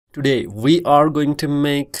Today we are going to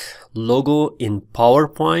make logo in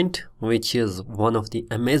PowerPoint, which is one of the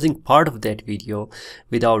amazing part of that video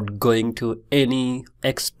without going to any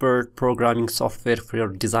expert programming software for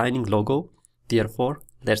designing logo. Therefore,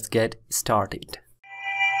 let's get started.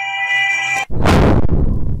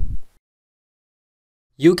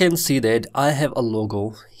 You can see that I have a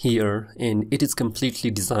logo here and it is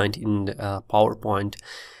completely designed in PowerPoint.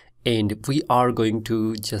 And we are going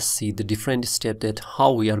to just see the different steps that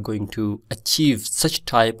how we are going to achieve such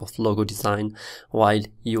type of logo design while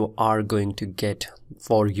you are going to get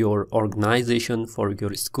for your organization, for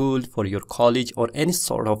your school, for your college, or any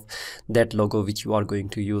sort of that logo which you are going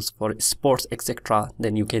to use for sports, etc.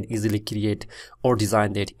 Then you can easily create or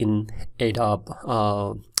design that in Adobe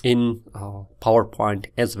in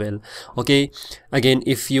PowerPoint as well. Okay, again,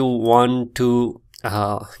 if you want to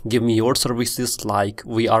give me your services, like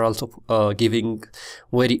we are also giving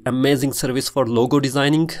very amazing service for logo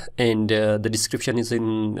designing, and the description is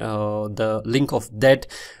in the link of that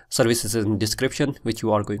service is in description, which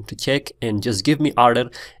you are going to check and just give me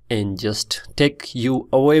order and just take you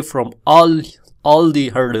away from all the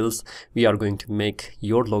hurdles. We are going to make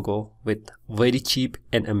your logo with very cheap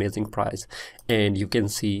and amazing price, and you can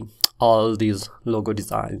see all these logo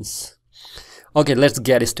designs. Okay, let's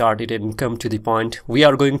get started and come to the point. We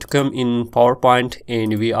are going to come in PowerPoint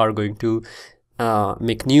and we are going to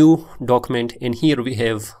make new document, and here we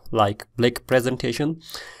have like blank presentation,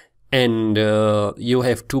 and you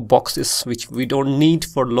have two boxes which we don't need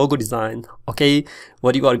for logo design. Okay,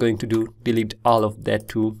 what you are going to do, delete all of that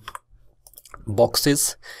two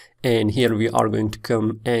boxes, and here we are going to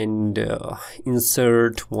come and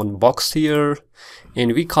insert one box here,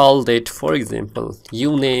 and we call that, for example,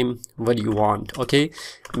 you name what you want. Okay,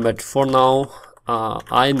 but for now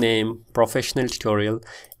I name professional tutorial,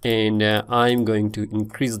 and I'm going to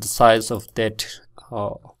increase the size of that.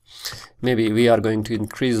 Maybe we are going to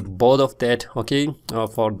increase both of that. Okay,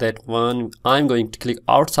 for that one I'm going to click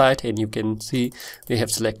outside, and you can see we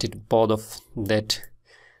have selected both of that.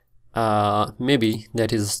 Maybe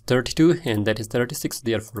that is 32 and that is 36,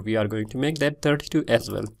 therefore we are going to make that 32 as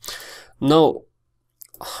well. Now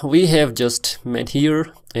we have just met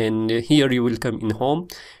here, and here you will come in home,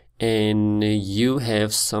 and you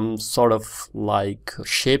have some sort of like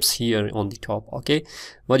shapes here on the top. Okay,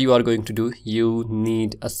 what you are going to do, you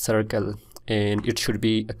need a circle, and it should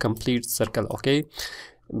be a complete circle. Okay,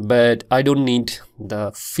 but I don't need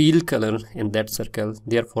the fill color in that circle,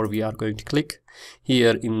 therefore we are going to click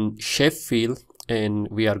here in shape fill, and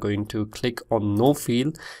we are going to click on no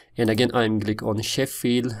fill, and again I'm click on shape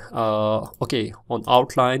fill, okay, on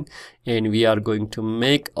outline, and we are going to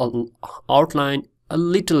make a outline a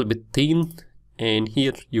little bit thin, and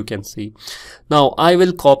here you can see. Now I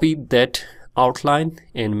will copy that outline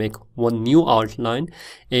and make one new outline,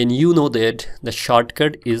 and you know that the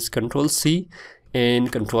shortcut is Control C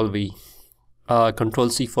and Control V. Control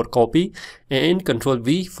C for copy and Control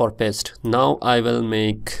V for paste. Now I will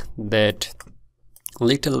make that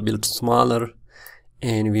little bit smaller,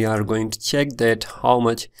 and we are going to check that how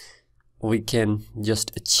much we can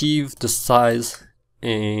just achieve the size,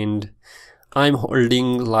 and I'm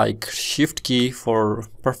holding like shift key for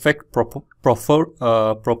perfect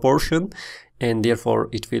proportion, and therefore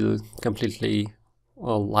it will completely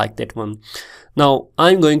like that one. Now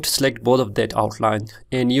I'm going to select both of that outline,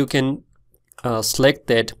 and you can select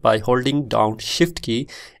that by holding down shift key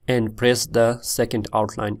and press the second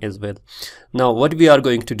outline as well. Now what we are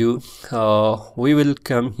going to do, we will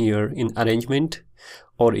come here in arrangement,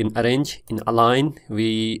 or in arrange, in align,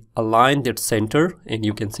 we align that center, and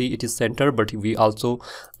you can see it is center, but we also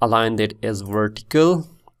align that as vertical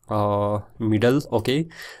middle. Okay,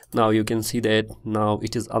 now you can see that now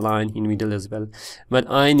it is aligned in middle as well, but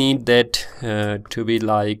I need that to be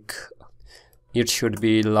like, it should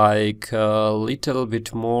be like a little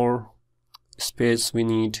bit more space we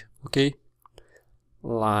need. Okay,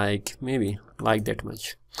 like maybe like that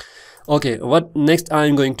much. Okay, what next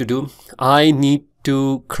I'm going to do, I need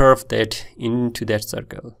to curve that into that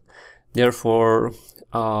circle. Therefore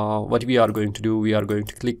what we are going to do, we are going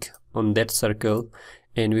to click on that circle,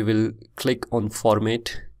 and we will click on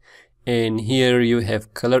format, and here you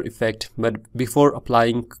have color effect, but before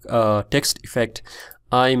applying text effect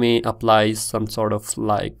I may apply some sort of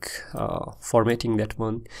like formatting that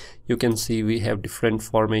one. You can see we have different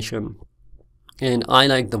formation, and I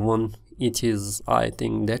like the one, it is, I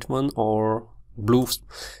think that one, or blue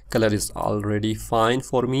color is already fine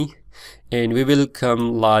for me. And we will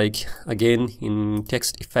come like again in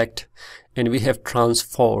text effect, and we have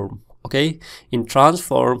transform. Okay, in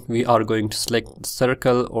transform we are going to select the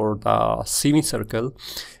circle or the semicircle.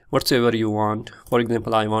 whatsoever you want. For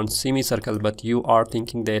example, I want semicircle, but you are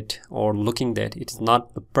thinking that or looking that it is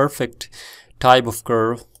not the perfect type of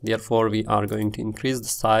curve. Therefore, we are going to increase the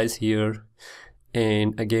size here,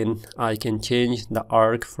 and again I can change the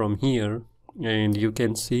arc from here, and you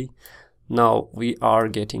can see now we are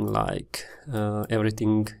getting like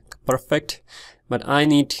everything perfect. But I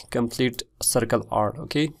need complete circle arc.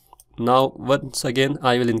 Okay, now once again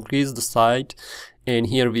I will increase the side, and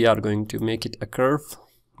here we are going to make it a curve,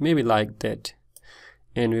 maybe like that,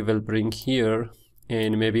 and we will bring here,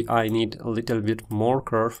 and maybe I need a little bit more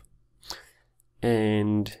curve,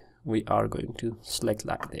 and we are going to select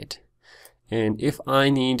like that. And if I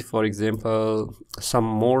need, for example, some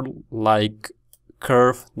more like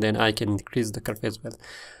curve, then I can increase the curve as well.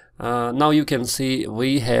 Now you can see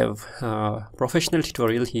we have professional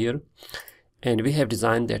tutorial here, and we have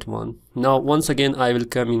designed that one. Now once again I will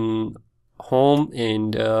come in home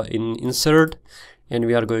and in insert, and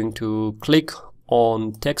we are going to click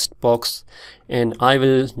on text box, and I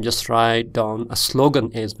will just write down a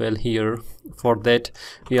slogan as well here. For that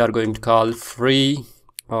we are going to call free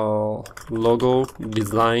logo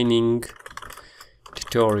designing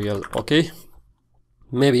tutorial. Okay,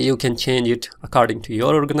 maybe you can change it according to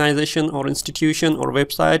your organization or institution or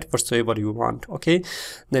website, whatsoever you want. Okay,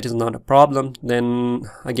 that is not a problem. Then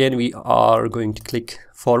again we are going to click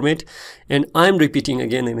format, and I'm repeating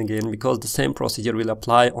again and again because the same procedure will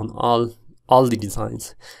apply on all the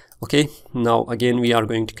designs. Okay, now again we are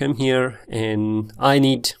going to come here, and I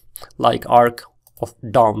need like arc of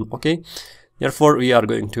down. Okay, therefore we are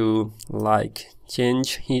going to like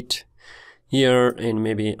change it here, and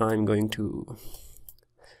maybe I'm going to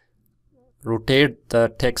rotate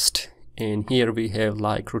the text, and here we have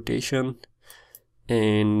like rotation,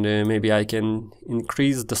 and maybe I can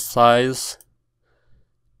increase the size,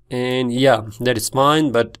 and yeah, that is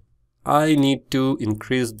fine, but I need to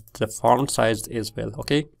increase the font size as well.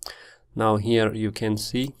 Okay, now here you can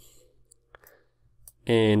see,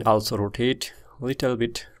 and also rotate a little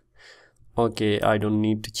bit. Okay, I don't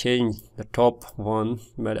need to change the top one,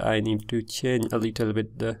 but I need to change a little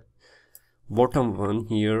bit the bottom one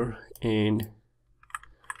here, and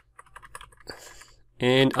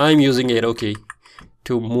I'm using arrow key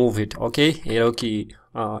to move it. Okay, arrow key,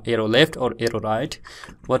 arrow left or arrow right,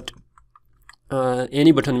 what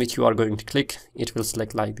any button which you are going to click, it will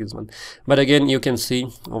select like this one. But again you can see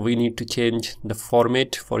we need to change the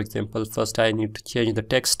format. For example, first I need to change the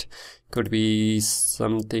text, could be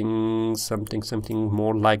something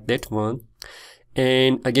more like that one,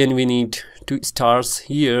 and again we need 2 stars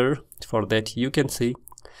here. For that you can see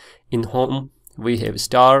in home we have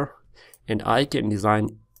star, and I can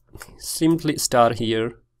design simply star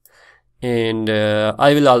here, and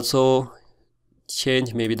I will also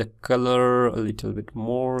change maybe the color a little bit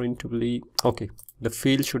more into blue. Okay, the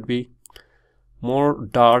field should be more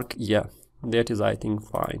dark. Yeah, that is I think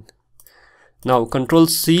fine. Now Control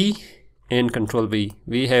C and Control V,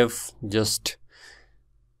 we have just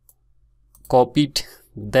copied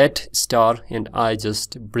that star, and I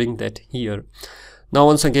just bring that here. Now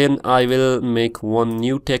once again I will make one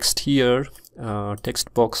new text here,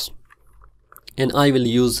 text box, and I will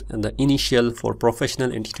use the initial for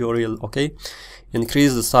professional and tutorial. Okay,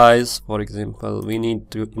 increase the size. For example, we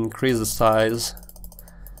need to increase the size,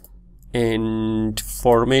 and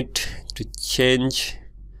format to change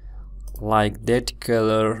like that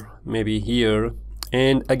color maybe here,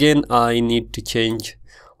 and again I need to change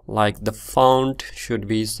like the font should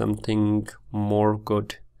be something more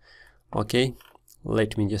good. Okay,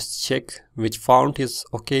 let me just check which font is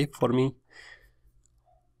okay for me.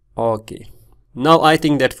 Okay, now I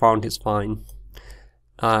think that font is fine.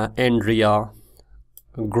 Andrea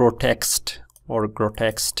Grotext or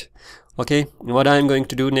Grotext. Okay, what I'm going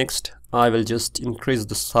to do next, I will just increase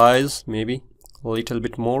the size maybe a little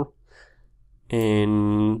bit more,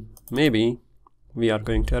 and maybe we are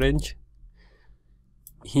going to arrange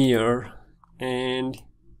here, and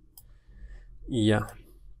yeah,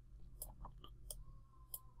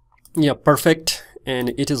 perfect, and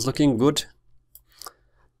it is looking good.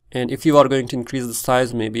 And if you are going to increase the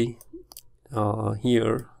size maybe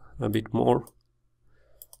here a bit more,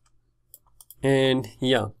 and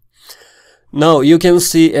yeah, now you can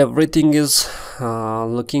see everything is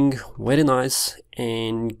looking very nice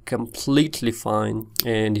and completely fine,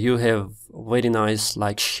 and you have very nice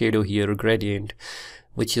like shadow here, gradient,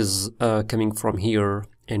 which is coming from here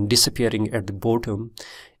and disappearing at the bottom,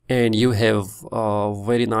 and you have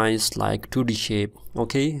very nice like 2D shape.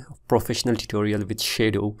 Okay, professional tutorial with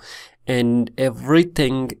shadow, and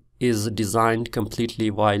everything is designed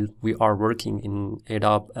completely while we are working in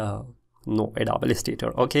Adobe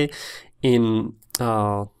Illustrator. Okay, in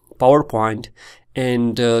PowerPoint,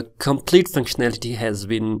 and complete functionality has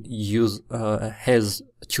been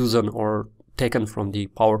chosen or taken from the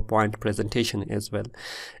PowerPoint presentation as well.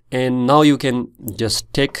 And now you can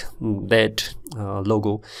just take that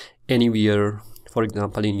logo anywhere, for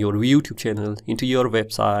example in your YouTube channel, into your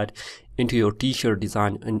website, into your t-shirt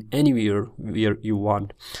design, and anywhere where you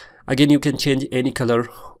want. Again, you can change any color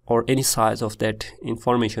or any size of that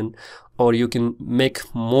information, or you can make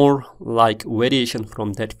more like variation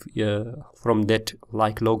from that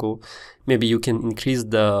like logo. Maybe you can increase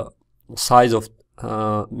the size of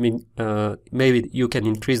maybe you can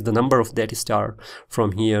increase the number of that star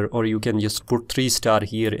from here, or you can just put 3 star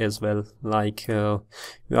here as well, like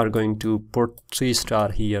we are going to put 3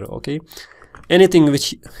 star here. Okay, anything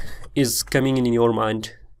which is coming in your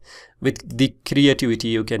mind with the creativity,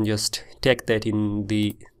 you can just take that in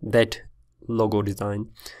that logo design.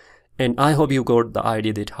 And I hope you got the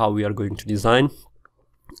idea that how we are going to design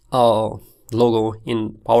a logo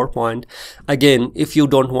in PowerPoint. Again, if you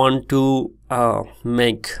don't want to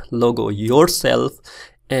make logo yourself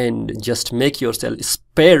and just make yourself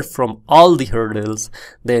spared from all the hurdles,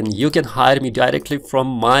 then you can hire me directly from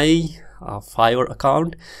my Fiverr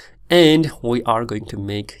account, and we are going to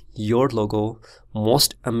make your logo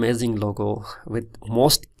most amazing logo with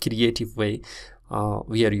most creative way,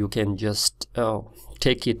 where you can just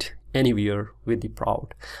take it anywhere with the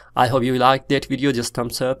proud. I hope you liked that video. Just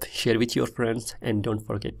thumbs up, share with your friends, and don't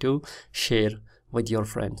forget to share with your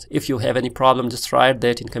friends. If you have any problem, just write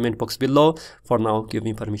that in comment box below. For now, give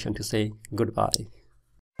me permission to say goodbye.